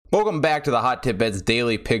Welcome back to the Hot Tip Bets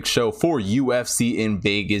Daily Pick Show for UFC in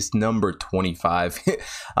Vegas, number 25.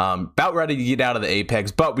 About ready to get out of the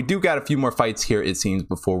Apex, but we do got a few more fights here, it seems,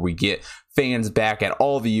 before we get fans back at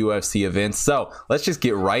all the UFC events. So let's just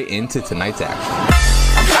get right into tonight's action.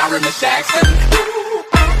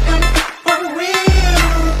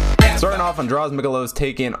 Starting off, Andrade Mikalos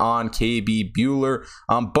taking on KB Bueller.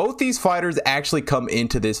 Both these fighters actually come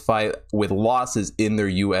into this fight with losses in their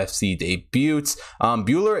UFC debuts.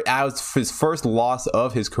 Bueller, as his first loss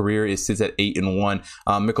of his career, sits at 8-1.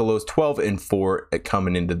 Mikalos 12-4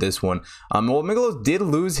 coming into this one. Well, Mikalos did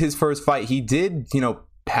lose his first fight. He did,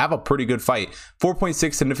 have a pretty good fight.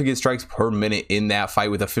 4.6 significant strikes per minute in that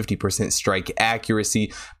fight with a 50% strike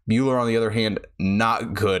accuracy. Bueller, on the other hand,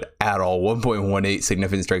 not good at all. 1.18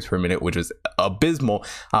 significant strikes per minute, which was abysmal,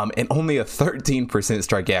 and only a 13%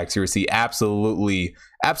 strike accuracy. Absolutely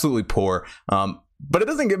poor. But it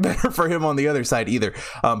doesn't get better for him on the other side either.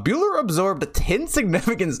 Bueller absorbed 10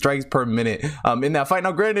 significant strikes per minute in that fight.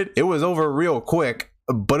 Now, granted, it was over real quick,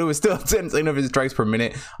 but it was still 10 significant strikes per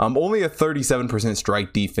minute. Only a 37%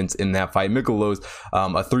 strike defense in that fight. Mikalos,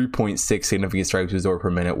 a 3.6 significant strikes absorbed per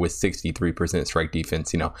minute with 63% strike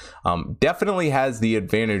defense. Definitely has the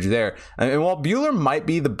advantage there. And while Bueller might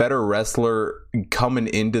be the better wrestler coming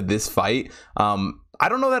into this fight, I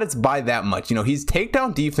don't know that it's by that much. His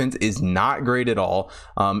takedown defense is not great at all.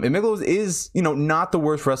 And Mikalos is, not the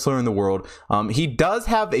worst wrestler in the world. He does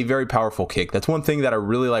have a very powerful kick. That's one thing that I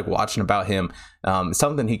really like watching about him.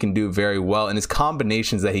 Something he can do very well. And his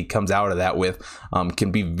combinations that he comes out of that with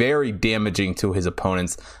can be very damaging to his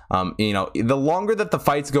opponents. The longer that the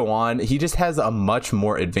fights go on, he just has a much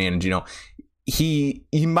more advantage. He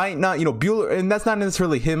might not, Bueller, and that's not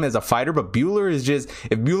necessarily him as a fighter, but Bueller is just,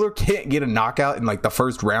 if Bueller can't get a knockout in like the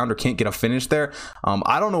first round or can't get a finish there,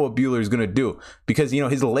 I don't know what Bueller is going to do, because,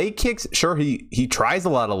 his leg kicks, sure, he tries a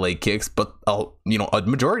lot of leg kicks, but, a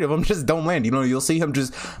majority of them just don't land. You'll see him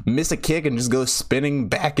just miss a kick and just go spinning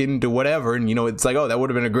back into whatever. And, it's like, oh, that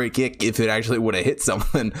would have been a great kick if it actually would have hit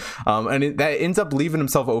something. That ends up leaving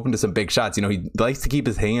himself open to some big shots. He likes to keep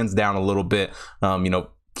his hands down a little bit,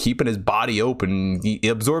 keeping his body open. He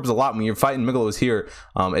absorbs a lot when you're fighting Mikalos here.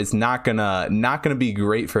 It's not gonna be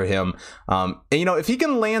great for him. And if he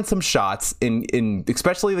can land some shots in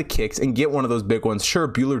especially the kicks and get one of those big ones, sure,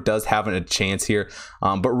 Bueller does have a chance here.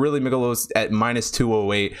 But really, Mikalos at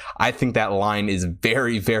 -208, I think that line is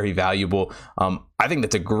very, very valuable. I think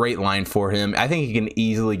that's a great line for him. I think he can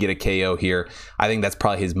easily get a KO here. I think that's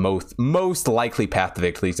probably his most likely path to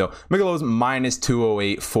victory. So Mikalos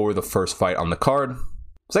 -208 for the first fight on the card.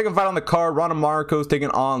 Second fight on the card, Randa Marcos taking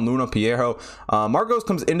on Luna Pierro. Marcos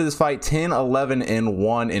comes into this fight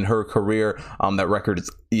 10-11-1 in her career. That record is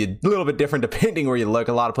a little bit different depending where you look.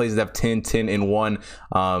 A lot of places have 10-10-1.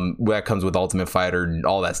 That comes with Ultimate Fighter and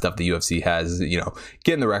all that stuff the UFC has,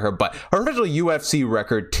 getting the record. But her original UFC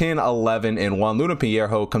record, 10-11-1. Luna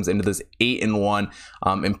Pierro comes into this 8-1.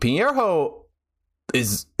 And Pierro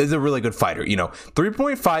is a really good fighter.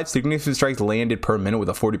 3.5 significant strikes landed per minute with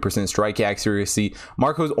a 40% strike accuracy.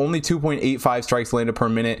 Marcos only 2.85 strikes landed per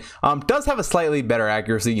minute. Does have a slightly better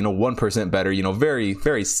accuracy, 1% better, very,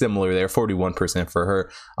 very similar there, 41% for her.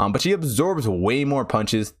 But she absorbs way more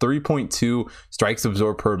punches, 3.2 strikes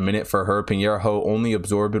absorbed per minute for her. Pinheiro only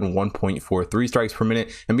absorbed in 1.43 strikes per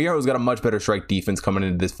minute. And Pinheiro's got a much better strike defense coming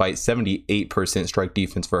into this fight, 78% strike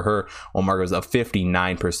defense for her, while Marcos a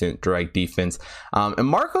 59% strike defense. And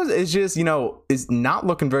Marcos is just, is not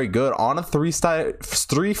looking very good on a three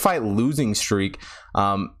fight losing streak.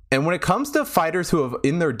 And when it comes to fighters who have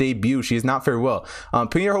in their debut, she is not very well.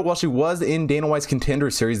 Pinheiro, while she was in Dana White's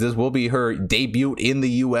Contender Series, this will be her debut in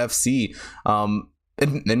the UFC.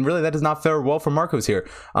 And really, that does not fare well for Marcos here.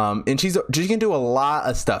 And she can do a lot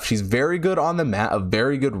of stuff. She's very good on the mat, a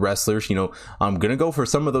very good wrestler. I'm going to go for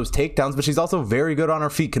some of those takedowns, but she's also very good on her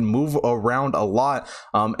feet, can move around a lot,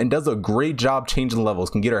 and does a great job changing levels,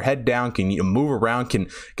 can get her head down, can move around, can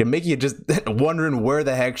make you just wondering where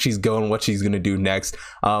the heck she's going, what she's going to do next.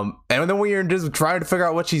 And then when you're just trying to figure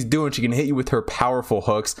out what she's doing, she can hit you with her powerful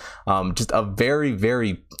hooks. Just a very,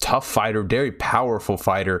 very tough fighter, very powerful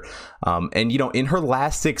fighter. And in her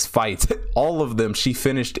last 6 fights, all of them she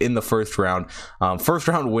finished in the first round. First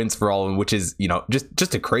round wins for all of them, which is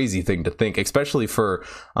just a crazy thing to think, especially for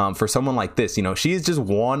someone like this. She is just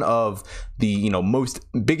one of the most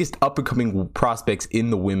biggest up and coming prospects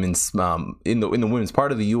in the women's in the women's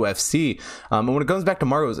part of the UFC. And when it comes back to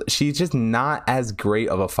Marcos, she's just not as great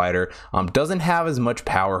of a fighter. Doesn't have as much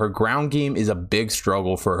power. Her ground game is a big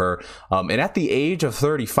struggle for her. And at the age of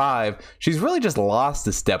 35, she's really just lost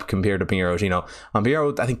a step compared to Pinheiro.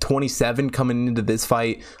 Miyaro, I think 27 coming into this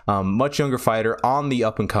fight, much younger fighter on the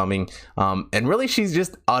up and coming, and really she's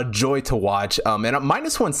just a joy to watch. And at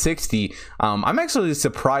minus 160, I'm actually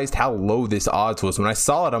surprised how low this odds was. When I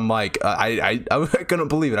saw it, I'm like, I couldn't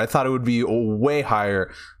believe it. I thought it would be way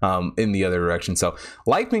higher in the other direction. So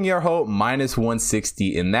like Miyaro, minus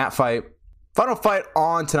 160 in that fight. Final fight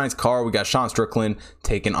on tonight's card, we got Sean Strickland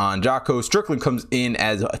taking on Jocko. Strickland comes in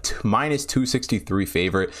as a minus 263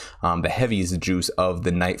 favorite, the heaviest juice of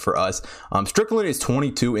the night for us. Strickland is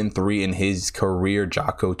 22-3 in his career,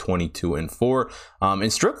 Jocko 22-4.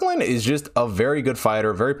 And Strickland is just a very good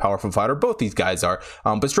fighter, very powerful fighter. Both these guys are.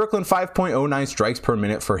 But Strickland, 5.09 strikes per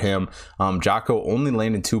minute for him. Jocko only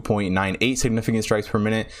landed 2.98 significant strikes per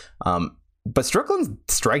minute. But Strickland's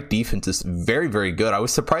strike defense is very, very good. I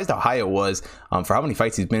was surprised how high it was for how many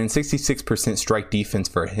fights he's been in. 66% strike defense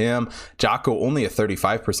for him. Jocko only a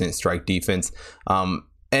 35% strike defense.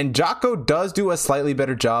 And Jocko does do a slightly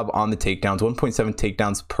better job on the takedowns, 1.7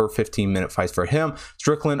 takedowns per 15-minute fights for him.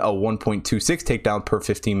 Strickland, a 1.26 takedown per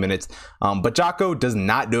 15 minutes. But Jocko does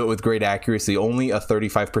not do it with great accuracy, only a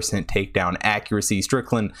 35% takedown accuracy.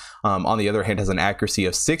 Strickland, on the other hand, has an accuracy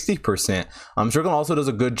of 60%. Strickland also does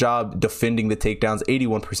a good job defending the takedowns,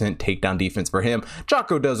 81% takedown defense for him.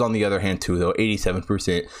 Jocko does, on the other hand, too, though,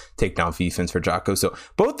 87% takedown defense for Jocko. So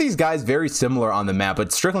both these guys very similar on the map,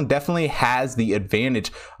 but Strickland definitely has the advantage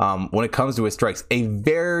when it comes to his strikes. A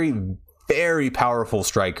very, very powerful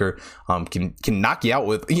striker, can knock you out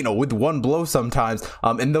with one blow sometimes,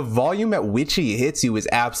 and the volume at which he hits you is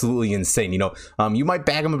absolutely insane. You might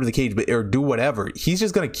bag him up to the cage or do whatever, he's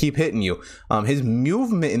just gonna keep hitting you. His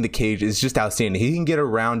movement in the cage is just outstanding. He can get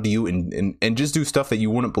around you and just do stuff that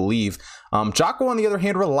you wouldn't believe. Jocko, on the other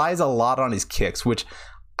hand, relies a lot on his kicks, which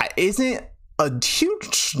isn't a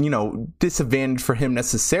huge, disadvantage for him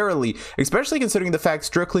necessarily, especially considering the fact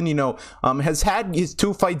Strickland, has had his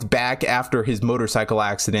 2 fights back after his motorcycle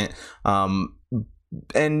accident,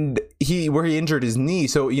 and where he injured his knee.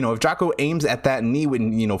 So, if Jocko aims at that knee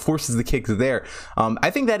when, forces the kicks there,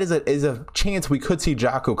 I think that is a chance we could see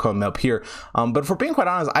Jocko come up here. But for being quite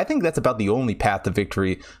honest, I think that's about the only path to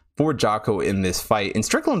victory for Jocko in this fight. In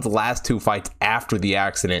Strickland's last 2 fights after the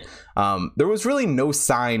accident, there was really no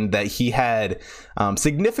sign that he had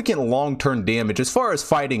significant long-term damage as far as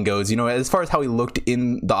fighting goes. As far as how he looked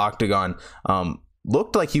in the octagon,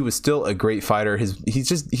 looked like he was still a great fighter. He's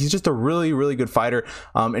just a really, really good fighter,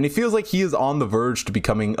 and it feels like he is on the verge to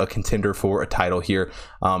becoming a contender for a title here.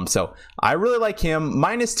 So I really like him.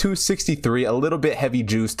 Minus 263, a little bit heavy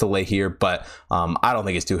juice to lay here, but I don't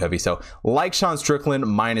think it's too heavy. So like Sean Strickland,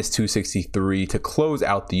 minus 263 to close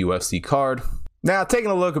out the UFC card. Now, taking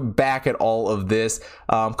a look back at all of this,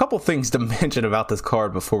 a couple things to mention about this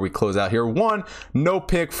card before we close out here. One, no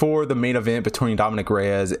pick for the main event between Dominic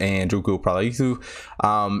Reyes and Drugo Pralisu.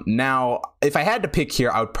 Now, if I had to pick here,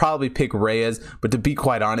 I would probably pick Reyes, but to be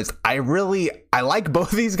quite honest, I like both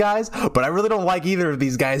these guys, but I really don't like either of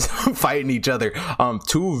these guys fighting each other.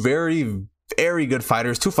 Two very good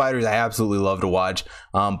fighters, 2 fighters I absolutely love to watch.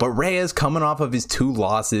 But Reyes, coming off of his 2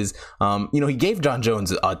 losses, he gave John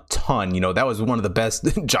Jones a ton. That was one of the best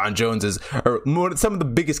John Joneses, or some of the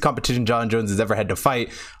biggest competition John Jones has ever had to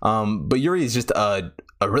fight. But Yuri is just a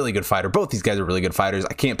really good fighter. Both these guys are really good fighters.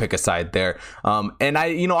 I can't pick a side there. And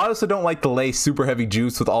I also don't like to lay super heavy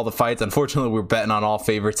juice with all the fights. Unfortunately, we're betting on all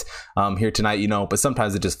favorites here tonight, but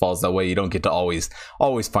sometimes it just falls that way. You don't get to always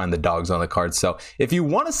find the dogs on the card. So if you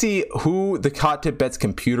want to see who the Hot Tip Bets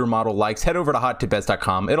computer model likes, head over to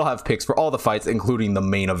hottipbets.com. It'll have picks for all the fights, including the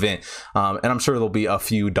main event. And I'm sure there'll be a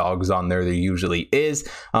few dogs on there usually is.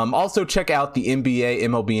 Also, check out the NBA,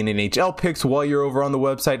 MLB, and NHL picks while you're over on the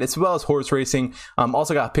website, as well as horse racing.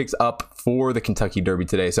 Also got picks up for the Kentucky Derby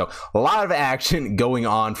today. So a lot of action going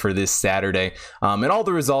on for this Saturday. And all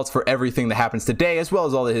the results for everything that happens today, as well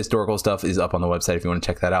as all the historical stuff, is up on the website if you want to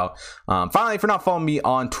check that out. Finally, if you're not following me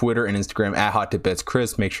on Twitter and Instagram at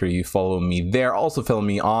HotTipBetsChris, make sure you follow me there. Also follow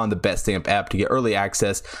me on the BetStamp app to get early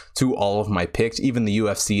access to all of my picks. Even the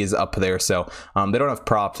UFC is up there, so they don't have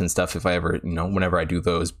props and stuff if I ever, whenever I do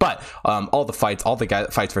those. But all the fights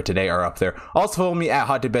for today are up there. Also follow me at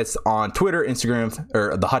HotTipBets on Twitter, Instagram,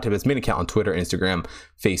 or the Hot Tip Bets main account on Twitter, Instagram,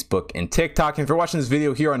 Facebook, and TikTok. And if you're watching this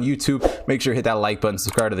video here on YouTube, make sure to hit that like button,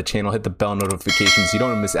 subscribe to the channel, hit the bell notifications so you don't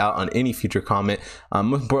want to miss out on any future comment.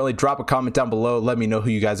 Most importantly, drop a comment down below. Let me know who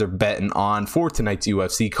you guys are betting on for tonight's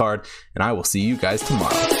UFC card, and I will see you guys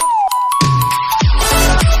tomorrow.